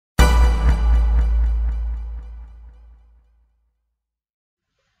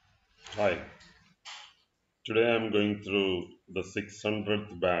Hi, today I'm going through the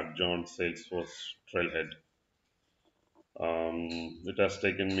 600th badge on Salesforce Trailhead. It has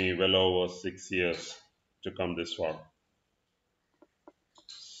taken me well over 6 years to come this far.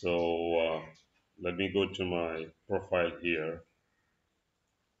 So let me go to my profile here.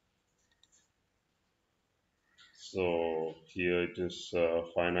 So here it is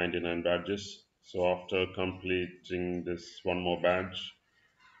 599 badges. So after completing this one more badge,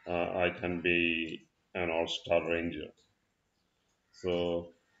 I can be an all-star ranger. So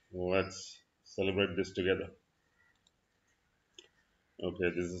let's celebrate this together. Okay,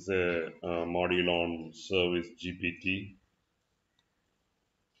 this is a module on service GPT.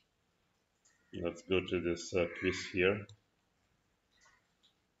 Let's go to this quiz here.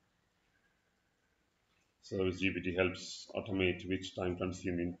 Service GPT helps automate which time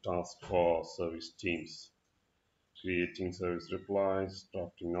consuming tasks for service teams. Creating service replies,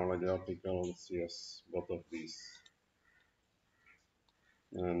 drafting knowledge articles, yes, both of these.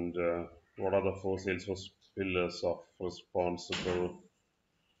 And what are the four Salesforce pillars of responsible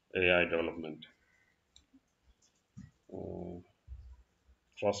AI development? Uh,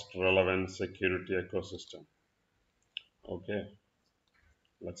 Trust, relevance, security, ecosystem. Okay,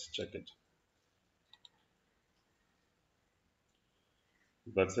 let's check it.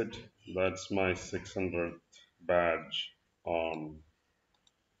 That's it. That's my 600th badge on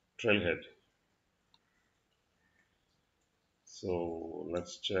Trailhead. So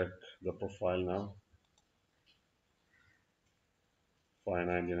let's check the profile now.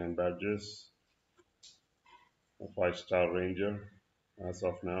 599 badges, a 5-star ranger as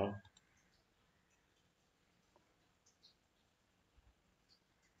of now.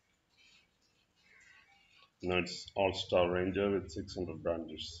 Now it's all-star ranger with 600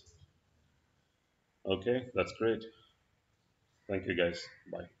 badges. Okay, that's great. Thank you guys.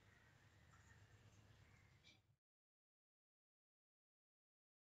 Bye.